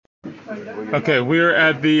Okay, we're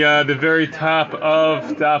at the very top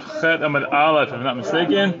of Daf Chet Amud Aleph, if I'm not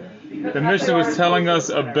mistaken. The Mishnah was telling us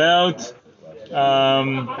about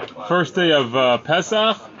first day of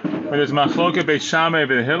Pesach, where there's Machloket Beit Shammai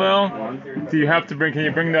Beit Hillel. Do you have to bring? Can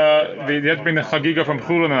you bring you have to bring the Chagiga from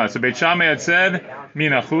Chulin or not? So Beit Shammai had said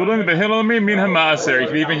Mina Chulin, Beit Hillel Min HaMaaser. You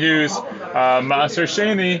can even use Maaser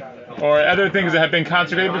Sheni or other things that have been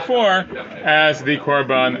consecrated before as the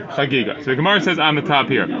Korban Chagiga. So the Gemara says on the top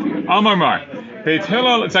here, Amar Mar, Beit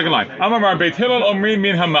Hillel, second line, Amar Mar, Beit Hillel Omri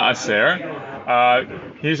Min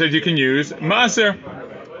HaMaaser. He said you can use Maaser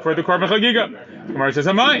for the Korban Chagiga. The Gemara says,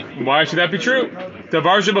 Amai, why should that be true?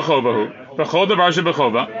 Davar shebechovahu, b'chol davar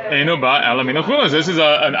shebechova, eino ba ela min hachulas. This is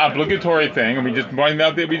an obligatory thing, and we just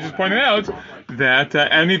pointed out that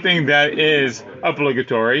anything that is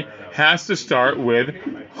obligatory has to start with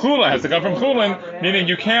chula, has to come from chulin, meaning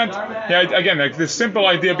you can't, again, like the simple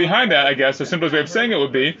idea behind that, I guess, the simplest way of saying it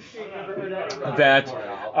would be that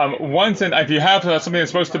if you have something that's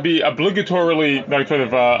supposed to be obligatorily, like sort of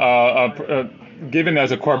given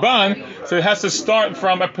as a korban, so it has to start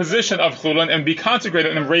from a position of chulin and be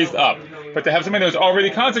consecrated and raised up. But to have something that's already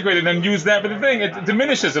consecrated and use that for the thing, it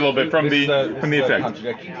diminishes a little bit from the effect.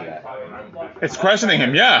 Contradiction to that. It's questioning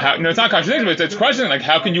him, yeah. No, it's not contradiction, but it's questioning, like,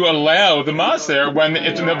 how can you allow the maaser when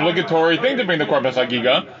it's an obligatory thing to bring the korban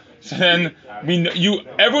chagiga? So then,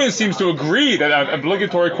 everyone seems to agree that an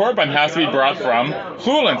obligatory korban has to be brought from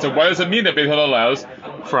chulin. So what does it mean that Beit Hillel allows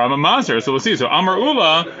from a maaser? So we'll see. So Amar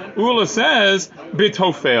Ula says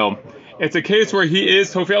bitofel. It's a case where he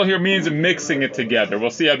is, tofel here means mixing it together.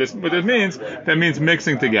 We'll see what it means. That means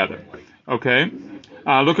mixing together. Okay?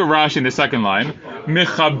 Look at Rashi in the second line.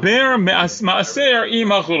 Mechaber maaser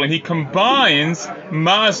ima chulin. He combines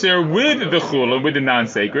maaser with the chulin, with the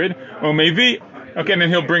non-sacred. Umevi. Okay, and then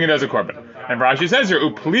he'll bring it as a korban. And Rashi says here,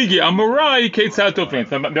 upligi amorai ketzat toflin.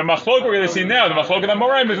 The machlok we're going to see now, the machlok and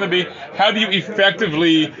amorai is going to be, how do you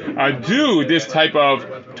effectively do this type of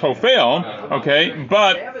tofel? Okay,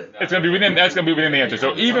 but that's going to be within the answer.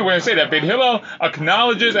 So even when I say that, Beit Hillel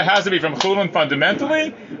acknowledges it has to be from chulin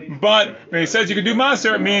fundamentally, but when he says you can do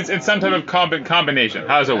maaser, it means it's some type of combination.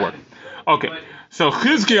 How does it work? Okay. So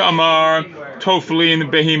Chizkiya Amar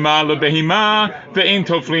Toflin Behima LeBehima Ve'in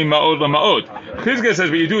Toflin Ma'od LeMa'od. Chizkiya says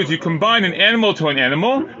what you do is you combine an animal to an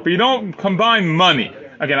animal, but you don't combine money.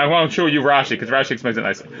 Again, I want to show you Rashi because Rashi explains it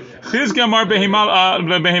nicely. Chizkiya Amar Behima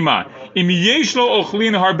LeBehima.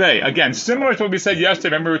 Again, similar to what we said yesterday.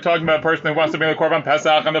 Remember we were talking about a person who wants to bring the korban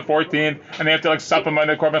Pesach on the 14th, and they have to supplement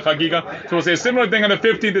the korban chagiga. So we'll say a similar thing on the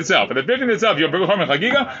 15th itself. At the 15th itself, you bring the korban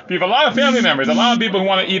chagiga, but you have a lot of family members, a lot of people who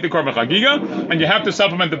want to eat the korban chagiga, and you have to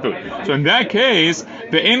supplement the food. So in that case,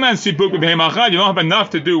 the inland sibuk b'beimachad, you don't have enough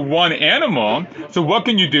to do one animal. So what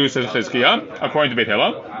can you do? Says Chizkiya, according to Beit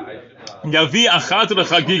Hillel.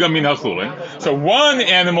 So one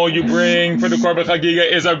animal you bring for the korban chagiga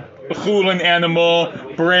is a chulin animal,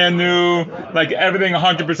 brand new, like everything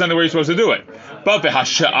 100% the way you're supposed to do it. But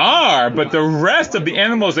the rest of the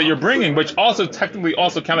animals that you're bringing, which also technically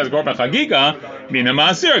also count as korban chagiga, mean a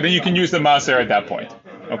maaser, then you can use the maaser at that point.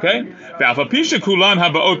 Okay?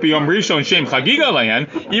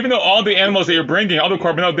 Even though all the animals that you're bringing, all the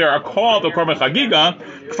korbanot there are called the korban chagiga,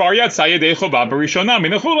 so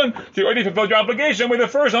you already fulfilled your obligation with the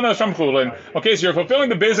first one that's from chulin. Okay, so you're fulfilling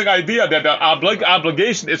the basic idea that the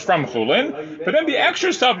obligation is from chulin, but then the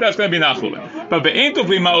extra stuff that's going to be not chulin. But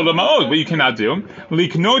what you cannot do, I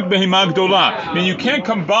mean, you can't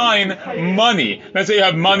combine money. Let's say you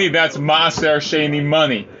have money that's maaser sheni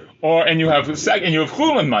money. And you have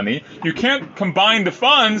chulin money, you can't combine the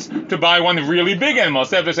funds to buy one really big animal.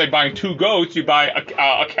 Instead of, say, buying 2 goats, you buy a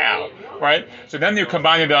cow, right? So then you're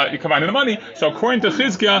combining the money. So according to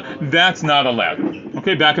Chizkiya, that's not allowed.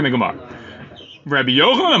 Okay, back in the Gemara. Rabbi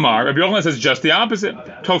Yochanan says just the opposite.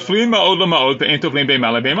 Toflin ma'od l'ma'od ve'en toflin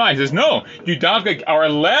be'ma le'be'ma. He says no, you are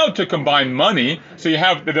allowed to combine money, so you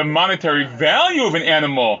have the monetary value of an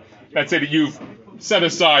animal, let's say that you've set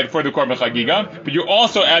aside for the korban chagiga, but you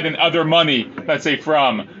also add in other money, let's say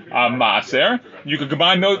from maaser. You can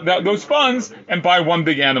combine those funds and buy one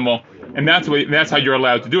big animal, and that's how you're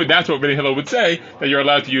allowed to do it. That's what Beit Hillel would say, that you're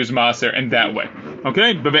allowed to use maaser in that way.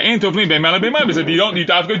 Okay, but you don't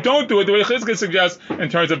do it the way Chizkiya suggests in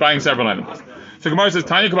terms of buying several animals. So Gemara says,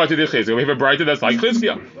 Tanya Kabati de Chizkiya. We have a brayta that's like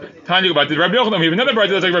Chizkiya. Tanya Kabati de Rabbi Yochanan. We have another brayta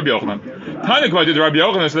that's like Rabbi Yochanan. Tanya Kabati de Rabbi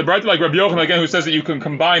Yochanan. So the brayta like Rabbi Yochanan again, who says that you can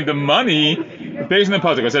combine the money based on the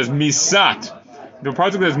pasuk. It says misat. The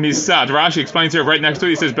pasuk says misat. Rashi explains here right next to it.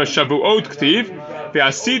 He says b'shavuot ktiv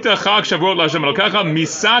ve'asita chag shavuot l'Hashem elokecha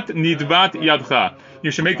misat nidvat yadcha.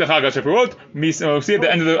 you should make the Chag HaShavuot. We'll see at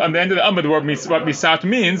the end of the Amud what misat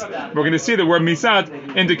means. We're going to see the word misat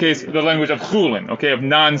indicates the language of chulin, okay, of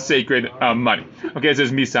non-sacred money. Okay, it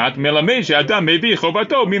says misat melamed she'adam mevi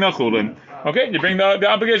chovato mina chulin. Okay, you bring the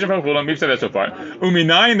obligation from chulin. We've said that so far.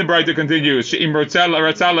 Uminayin, the Braita continues. She'im ratzal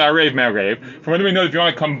arev me'arev. From when do we know that if you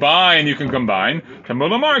want to combine, you can combine?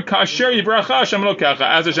 Kamulamar kasher yibracha Hashem lokecha,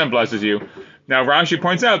 as Hashem blesses you. Now Rashi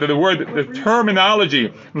points out that the terminology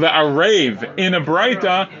le'arev in a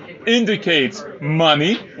Braita indicates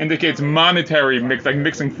money, indicates monetary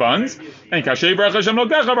mixing funds. And kasher yibracha Hashem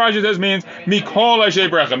lokecha, Rashi says, means mikol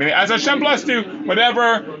Hashem bracha, meaning as Hashem blessed you,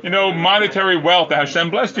 whatever monetary wealth that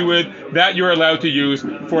Hashem blessed you with, that you're allowed to use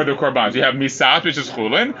for the korban. So you have misat, which is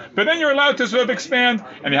chulin, but then you're allowed to sort of expand,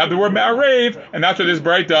 and you have the word me'arev, and that's what this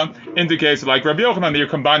Braita indicates, like Rabbi Yochanan, that you're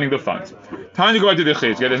combining the funds. Time to go back to the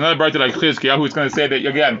Chizkiah. There's another Braita like Chizkiah who's going to say that,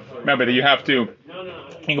 again, remember that you have to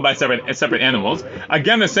think about separate animals.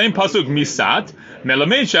 Again, the same pasuk misat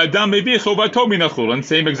melamed she'adam mevi chovato min hachulin,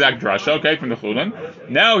 same exact drasha, okay, from the chulin.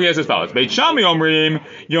 Now he has as follows: Beit Shammai omrim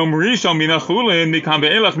yom rishon min hachulin mikam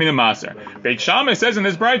ve'elach min hamaser. Beit Shammai says in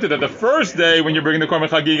this Braita that the first day when you're bringing the korban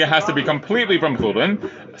chagiga has to be completely from chulin.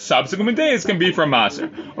 Subsequent days can be from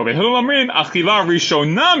maser. Or Beit Hillel omrim achila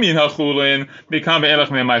rishona min hachulin mikam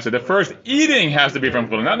ve'elach min hamaser. The first eating has to be from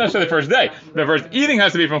chulin, not necessarily the first day. The first eating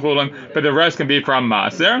has to be from chulin, but the rest can be from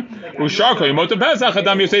maser. Usharko yomot pesach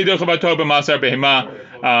adam yosei dechovato b'maser behema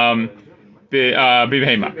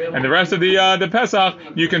b'behema, and the rest of the Pesach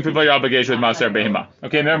you can fulfill your obligation with maser behema.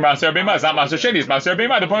 Okay, and then maser behema, it's not maser sheni, it's maser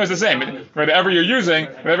behema. The point is the same. Whatever you're using,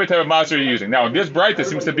 whatever type of maser you're using. Now this Braita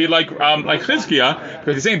seems to be like Chizkiah,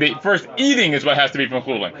 because he's saying the first eating is what has to be from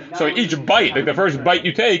chulin. So each bite, like the first bite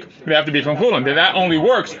you take, would have to be from chulin. Then that only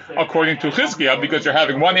works according to Chizkiah, because you're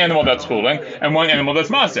having one animal that's chulin and one animal that's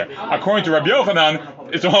maser. According to Rabbi Yochanan,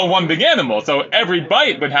 it's all one big animal, so every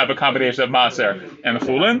bite would have a combination of maser and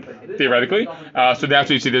chulin, theoretically. So that's what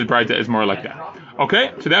you see. This Braita is more like that.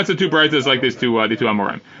 Okay, so that's the two Braitas like this, the two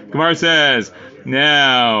Amorim. Gemara says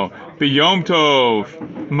now b'Yom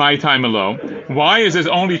Tov my time alone. Why is this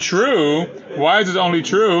only true? Why is this only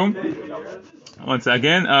true? One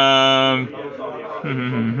second.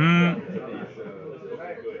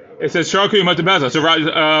 It says Sharku Yom Pesach. So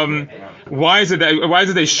why is it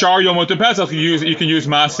that Shar Yom Pesach you can use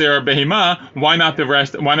Maser Behema? Why not the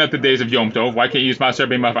rest? Why not the days of Yom Tov? Why can't you use Maser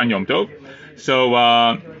Behema on Yom Tov? So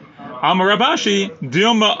Amar Rabashi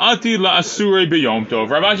Dilma Ati La Asure B'Yom Tov.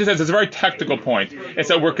 Rabashi says it's a very technical point. It's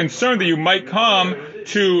that we're concerned that you might come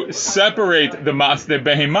to separate the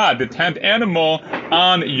behemah, the 10th animal,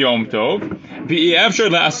 on Yom Tov. The Efshar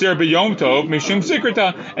LaAsir B'Yom Tov Mishum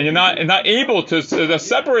Sikrita, and you're not able to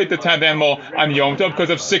separate the 10th animal on Yom Tov because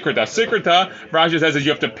of Sikrita. Sikrita, Rashi says, is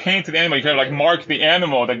you have to paint the animal. You kind of like mark the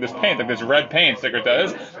animal like this paint, like this red paint. Sikrita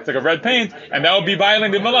is. It's like a red paint, and that will be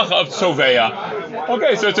violating the malacha of Tzoveya.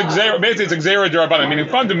 Okay, so it's basically it's Xera D'Rabbanan. Meaning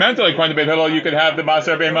fundamentally, according to Beit Hillel, you could have the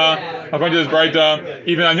Maser Behemah, according to this Braita,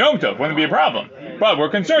 even on Yom Tov. Wouldn't be a problem. But we're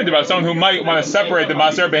concerned about someone who might want to separate the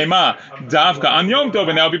Maser Behemah Davka on Yom Tov,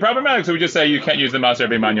 and that would be problematic. So we just say you can't use the Maser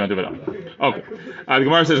Behemah on Yom Tov at all. Okay. The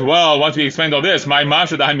Gemara says, well, once we explained all this, my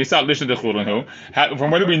Masha Dahan Misat Lishon Dechulin. From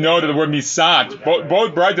where do we know that the word Misat,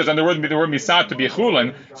 both Braitas and the word Misat to be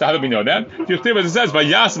Chulin? So how do we know that? It says,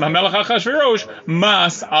 Vayasam HaMelech HaChashverosh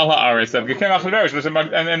Mas Al HaAretz.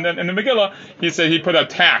 And in the Megillah, he said he put a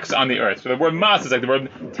tax on the earth. So the word Mas is like the word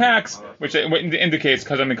tax, which indicates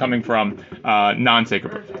because I'm coming from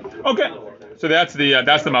non-sacred person. Okay. So that's the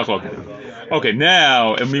machlok. Okay,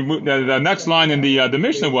 now and the next line in the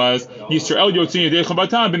Mishnah was Yisrael Yotzin Yedei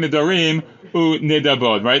Chabatan b'Nedarim u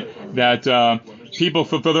Nedavod, right? That people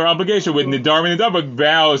fulfill their obligation with Nidar and Nedavod,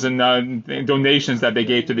 vows and donations that they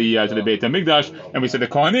gave to the Beit HaMikdash, and we said the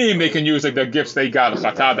Kohanim, they can use like the gifts they got,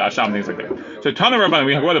 Chatada, Asham, things like that. So Tana Rabbanan,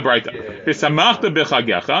 we have a Braita. V'samachta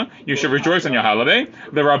b'chagecha, you should rejoice on your holiday.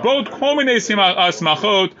 The Rabot kol minei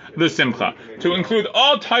smachot l'simcha, to include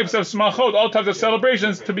all types of smachot, all types of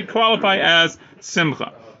celebrations to be qualified as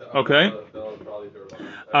simcha. Okay.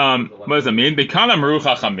 What does that mean?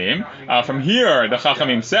 From here, the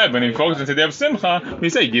Chachamim said, when he focused on the day of Simcha, we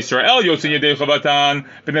say, Yisrael Yotzin Yedei Chavatan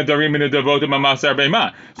b'Nedarim b'Nedavot u'Maser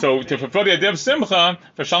Behemah. So to fulfill the idea of Simcha,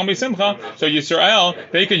 for Shalmi Simcha, so Yisrael,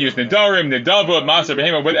 they can use Nedarim, Nedavot, Maser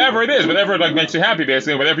Behemah, whatever it is, whatever like makes you happy,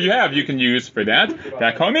 basically, whatever you have, you can use for that.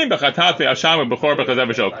 The Kohanim b'Chatat ve'Asham u'Bechor b'Chazav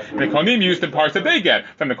v'Shok. The Kohanim use the parts that they get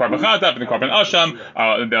from the Korban Chatat and the Korban Asham,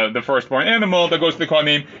 the firstborn animal that goes to the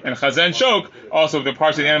Kohanim, and Chazan Shok, also the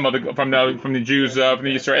parts of the animal from the Jews, from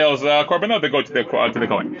the Yisrael's korbanot, they go to the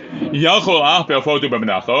Kohen. Could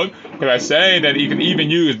I say that you can even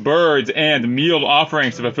use birds and meal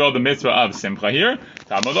offerings to fulfill the mitzvah of simcha here?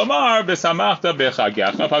 Talmud Omar, v'samachta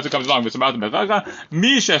b'chagecha. Pasuk comes along, v'samachta b'chagecha.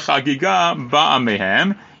 Misha chagiga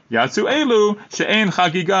ba'amehem. Yatsu elu she'en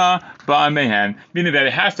chagiga ba'amehen, meaning that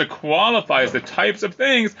it has to qualify as the types of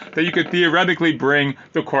things that you could theoretically bring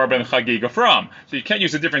the korban chagiga from. So you can't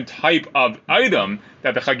use a different type of item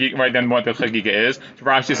that the chagiga, right then what the chagiga is.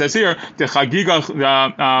 Rashi says here, the chagiga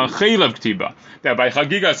chaylev ktiba. That by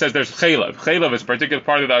chagiga it says there's chaylev. Chaylev is a particular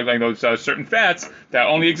part of the, like those certain fats that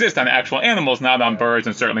only exist on actual animals, not on birds,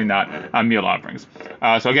 and certainly not on meal offerings.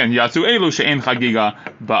 So again, yatsu elu she'en chagiga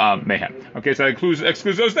ba'amehen. Okay, so that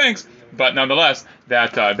excludes those things, but nonetheless,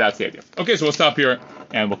 that's the idea. Okay, so we'll stop here,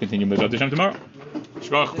 and we'll continue with Hashem tomorrow.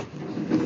 Shkach.